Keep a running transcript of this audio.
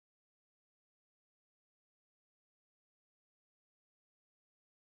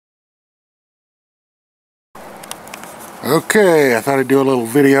Okay, I thought I'd do a little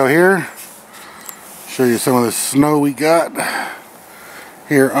video here, show you some of the snow we got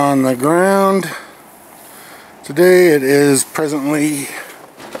here on the ground. Today it is presently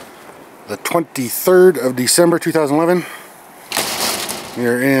the 23rd of December 2011. We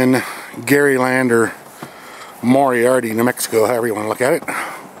are in Garyland or Moriarty, New Mexico, however you want to look at it.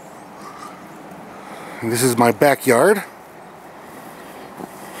 And this is my backyard.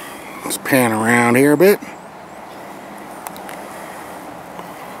 Let's pan around here a bit.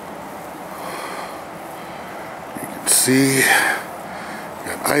 See,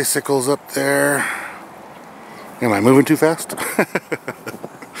 got icicles up there. Am I moving too fast?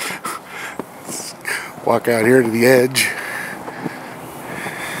 Let's walk out here to the edge.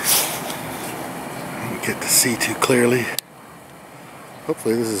 Get to see too clearly.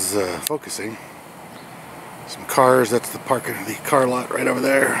 Hopefully this is focusing. Some cars, that's the the car lot right over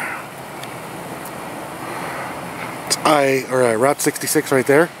there. It's Route 66 right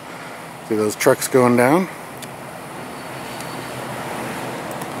there. See those trucks going down?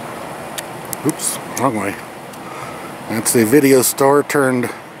 Oops, wrong way. That's the video store turned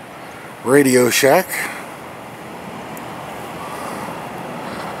radio shack.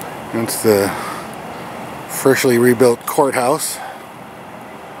 That's the freshly rebuilt courthouse.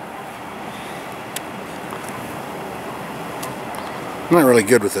 I'm not really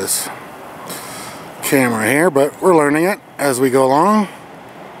good with this camera here, but we're learning it as we go along.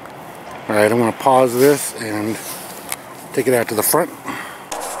 Alright, I'm going to pause this and take it out to the front.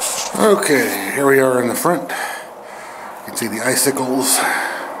 Okay, here we are in the front. You can see the icicles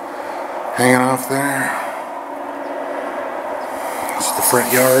hanging off there. This is the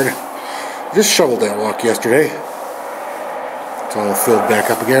front yard. Just shoveled that walk yesterday. It's all filled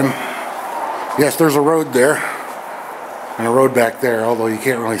back up again. Yes, there's a road there and a road back there, although you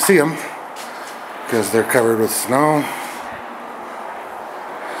can't really see them because they're covered with snow.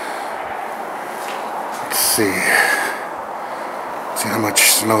 Let's see. See how much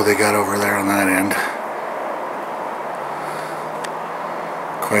snow they got over there on that end.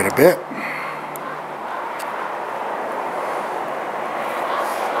 Quite a bit.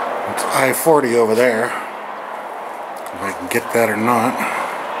 It's I-40 over there. If I can get that or not.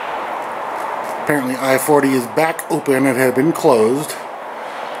 Apparently I-40 is back open. It had been closed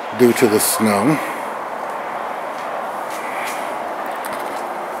due to the snow.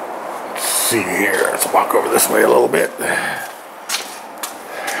 Let's see here. Let's walk over this way a little bit.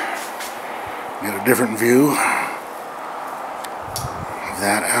 Get a different view of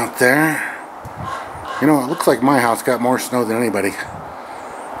that out there. You know, it looks like my house got more snow than anybody.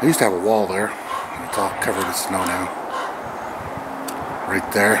 I used to have a wall there. It's all covered with snow now. Right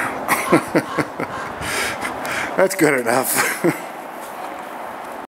there. That's good enough.